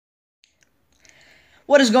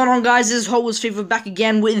What is going on, guys? This is Hot Wheels FIFA back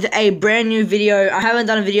again with a brand new video. I haven't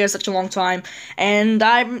done a video in such a long time, and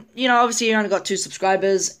I'm, obviously I only got 2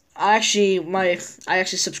 subscribers. I actually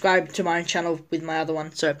subscribed to my own channel with my other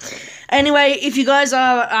one. So, anyway, if you guys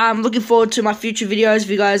are looking forward to my future videos, if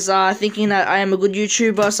you guys are thinking that I am a good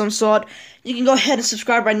YouTuber of some sort, you can go ahead and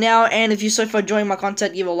subscribe right now. And if you're so far enjoying my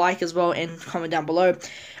content, give a like as well and comment down below.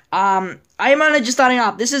 I am only just starting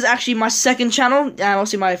up. This is actually my second channel, and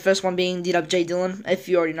obviously my first one being D-J Dylan, if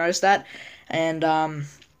you already noticed that. And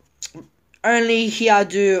only here I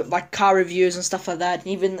do like car reviews and stuff like that,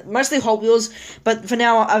 even mostly Hot Wheels. But for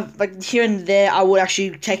now, like here and there, I would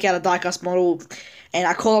actually take out a diecast model, and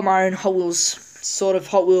I call it my own Hot Wheels, sort of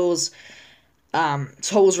Hot Wheels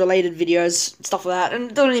related videos, stuff like that, and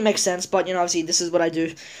it doesn't really make sense, but obviously this is what I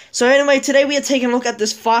do. So anyway, today we are taking a look at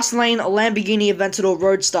this FastLane Lamborghini Aventador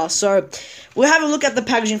Roadster. So we'll have a look at the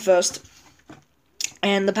packaging first,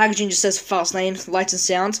 and the packaging just says FastLane, lights and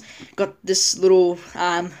sounds. Got this little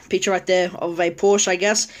picture right there of a Porsche, I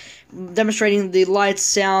guess, demonstrating the lights,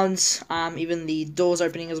 sounds, even the doors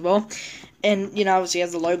opening as well. And obviously it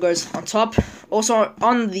has the logos on top. Also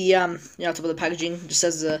on the top of the packaging just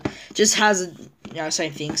has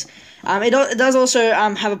same things. It does also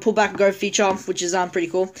have a pullback go feature, which is pretty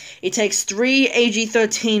cool. It takes 3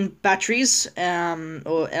 AG13 batteries,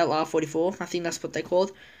 or LR44, I think that's what they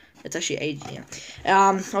called. It's actually AG. Yeah.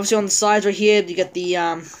 Obviously on the sides right here you get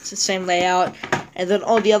the same layout, and then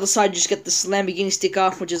on the other side you just get this Lamborghini sticker,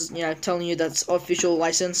 which is telling you that's official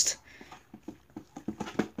licensed.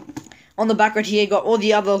 On the back right here, you got all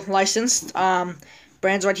the other licensed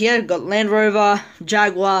brands right here. You've got Land Rover,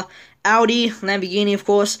 Jaguar, Audi, Lamborghini, of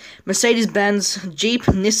course, Mercedes-Benz, Jeep,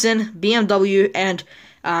 Nissan, BMW, and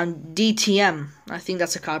DTM. I think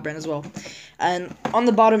that's a car brand as well. And on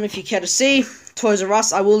the bottom, if you care to see, Toys R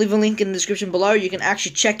Us. I will leave a link in the description below. You can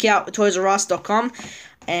actually check out toysrus.com.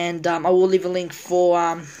 And I will leave a link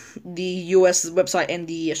for the US website and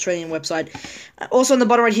the Australian website. Also on the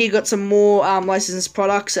bottom right here, you got some more licensed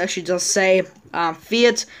products. Actually, just say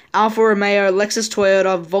Fiat, Alfa Romeo, Lexus,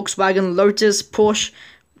 Toyota, Volkswagen, Lotus, Porsche,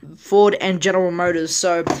 Ford, and General Motors.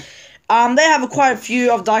 So they have quite a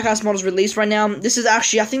few of diecast models released right now. This is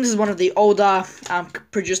actually, I think this is one of the older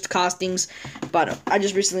produced castings, but I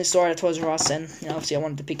just recently saw it at Toys R Us, and obviously I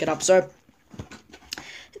wanted to pick it up. So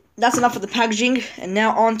that's enough of the packaging, and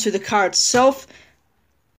now on to the car itself.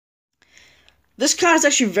 This car is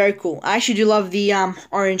actually very cool. I actually do love the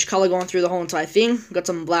orange color going through the whole entire thing. Got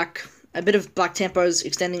some black, a bit of black tampos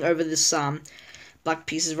extending over this black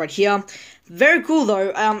pieces right here. Very cool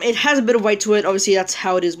though. It has a bit of weight to it. Obviously, that's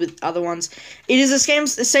how it is with other ones. It is the same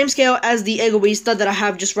scale as the Egoista that I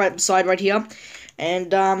have just right beside right here.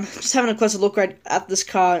 And just having a closer look right at this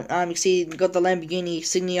car, you can see got the Lamborghini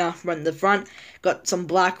insignia right in the front. Got some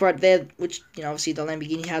black right there, which obviously the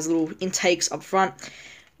Lamborghini has little intakes up front.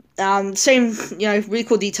 Same really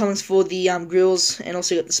cool detailings for the grills, and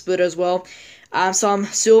also got the splitter as well. Some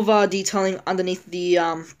silver detailing underneath the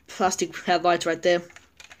plastic headlights right there.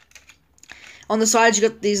 On the sides, you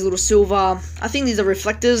got these little silver, I think these are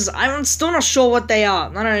reflectors. I'm still not sure what they are.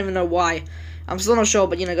 I don't even know why. I'm still not sure,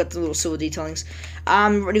 but got the little silver detailings.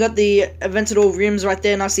 You got the Aventador rims right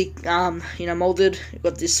there, nicely molded. You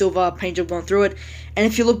got this silver paint job going through it. And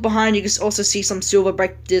if you look behind, you can also see some silver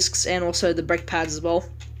brake discs and also the brake pads as well.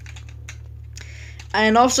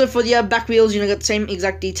 And also for the back wheels, got the same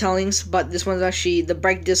exact detailings, but this one's actually the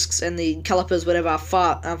brake discs and the calipers, whatever, are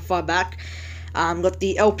far back. Got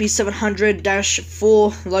the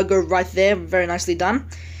LP700-4 logo right there, very nicely done.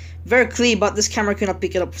 Very clear, but this camera cannot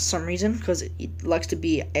pick it up for some reason, because it likes to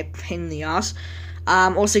be a pain in the ass.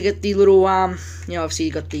 Also get the little, obviously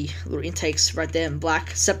you got the little intakes right there in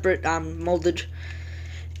black, separate, molded.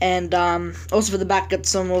 And also for the back, got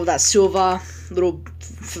some of that silver little,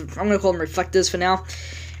 I'm gonna call them reflectors for now.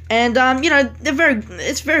 And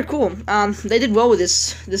it's very cool. They did well with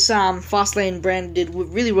this. This FastLane brand did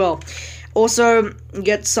really well. Also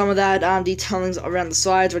get some of that detailings around the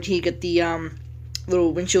sides. Right here, you get the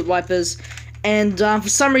little windshield wipers. And for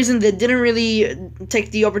some reason, they didn't really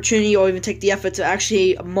take the opportunity or even take the effort to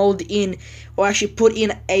actually mold in or actually put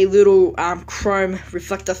in a little chrome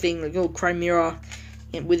reflector thing, like a little chrome mirror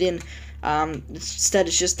within. Instead,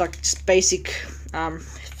 it's just like basic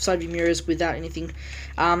side view mirrors without anything.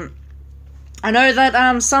 I know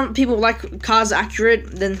that some people like cars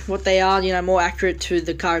accurate than what they are, more accurate to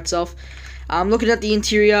the car itself. Looking at the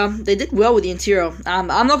interior, they did well with the interior. I'm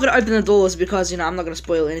not going to open the doors because, I'm not going to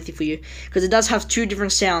spoil anything for you, because it does have 2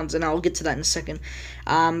 different sounds, and I'll get to that in a second.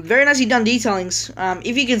 Very nicely done detailings.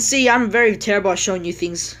 If you can see, I'm very terrible at showing you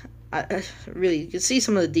things really, you can see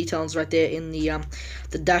some of the details right there in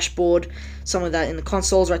the dashboard, some of that in the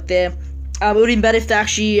consoles right there. It would have been better if they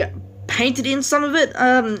actually painted in some of it.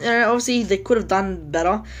 Obviously they could have done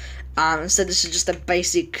better. Instead, this is just a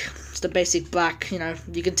basic black.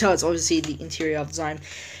 You can tell it's obviously the interior design.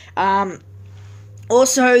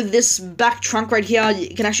 Also, this back trunk right here,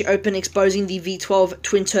 you can actually open, exposing the V12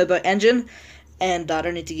 twin-turbo engine. And I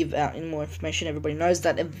don't need to give out any more information. Everybody knows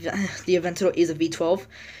that the Aventador is a V12.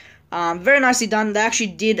 Very nicely done. They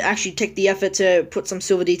did take the effort to put some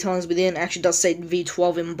silver details within. It actually does say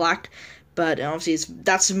V12 in black, but obviously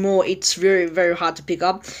it's very, very hard to pick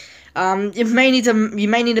up. You may need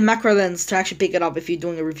a macro lens to actually pick it up if you're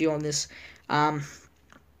doing a review on this.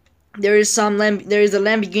 There is a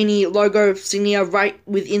Lamborghini logo insignia right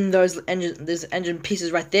within those engine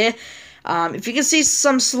pieces right there. If you can see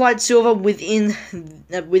some slight silver within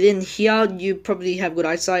here, you probably have good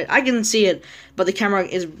eyesight. I can see it, but the camera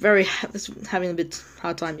is having a bit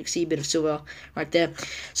hard time. You can see a bit of silver right there.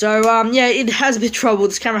 So yeah, it has a bit of trouble.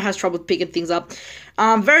 This camera has trouble picking things up.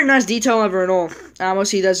 Very nice detail over and all.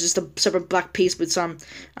 Obviously, there's just a separate black piece with some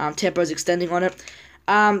tampos extending on it.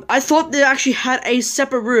 I thought they actually had a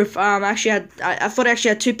separate roof. I thought it actually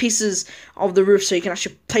had two pieces of the roof, so you can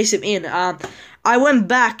actually place it in. I went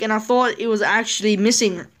back and I thought it was actually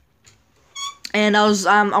missing. And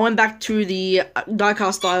I went back to the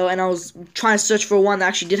diecast style and I was trying to search for one that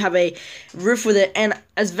actually did have a roof with it. And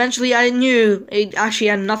eventually I knew it actually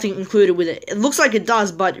had nothing included with it. It looks like it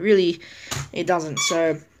does, but really it doesn't.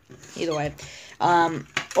 So either way.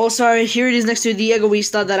 Also, here it is next to the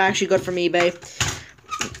Egoista that I actually got from eBay.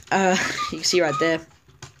 You can see right there.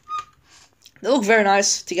 They look very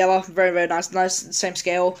nice together. Very, very nice. Same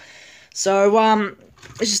scale. So,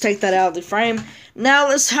 let's just take that out of the frame. Now,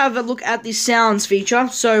 let's have a look at the sounds feature.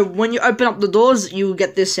 So, when you open up the doors, you will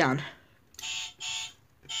get this sound.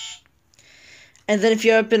 And then if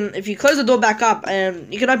you close the door back up,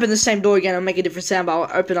 and you can open the same door again and make a different sound, but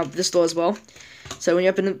I'll open up this door as well. So, when you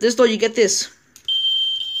open this door, you get this.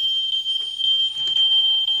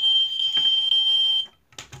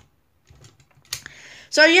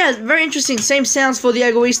 So, yeah, very interesting. Same sounds for the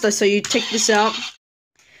Egoista. So, you take this out.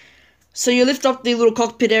 So you lift up the little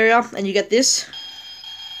cockpit area and you get this.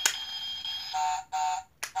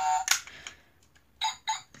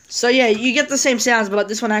 So yeah, you get the same sounds, but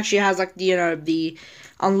this one actually has like the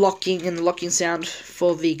unlocking and locking sound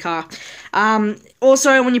for the car.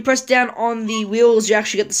 Also, when you press down on the wheels, you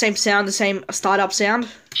actually get the same sound, the same startup sound.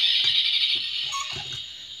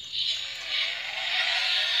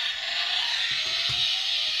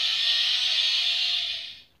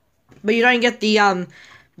 But you don't get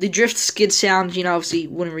the drift skid sound, obviously you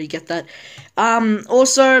wouldn't really get that.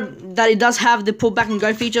 Also, that it does have the pull back and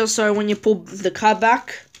go feature, so when you pull the car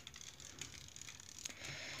back,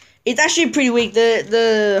 it's actually pretty weak.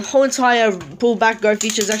 The whole entire pull back go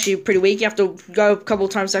feature is actually pretty weak. You have to go a couple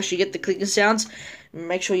of times to actually get the clicking sounds.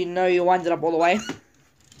 Make sure you wind it up all the way.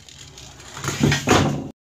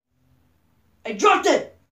 I dropped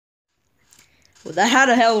it! Well, that had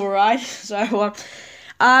a hell of a ride, so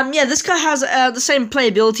yeah, this car has the same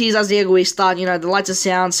playabilities as the Egoista. The lights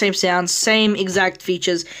and sounds, same exact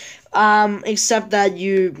features, except that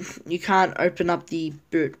you can't open up the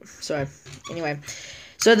boot. So anyway,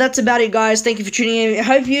 so that's about it, guys. Thank you for tuning in. I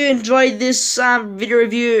hope you enjoyed this video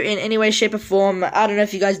review in any way, shape, or form. I don't know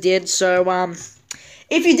if you guys did. So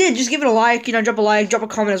if you did, just give it a like. Drop a like, drop a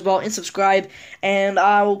comment as well, and subscribe. And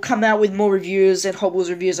I will come out with more reviews and Hot Wheels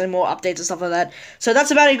reviews and more updates and stuff like that. So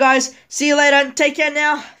that's about it, guys. See you later. Take care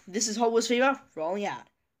now. This is Hot Wheels Fever, rolling out.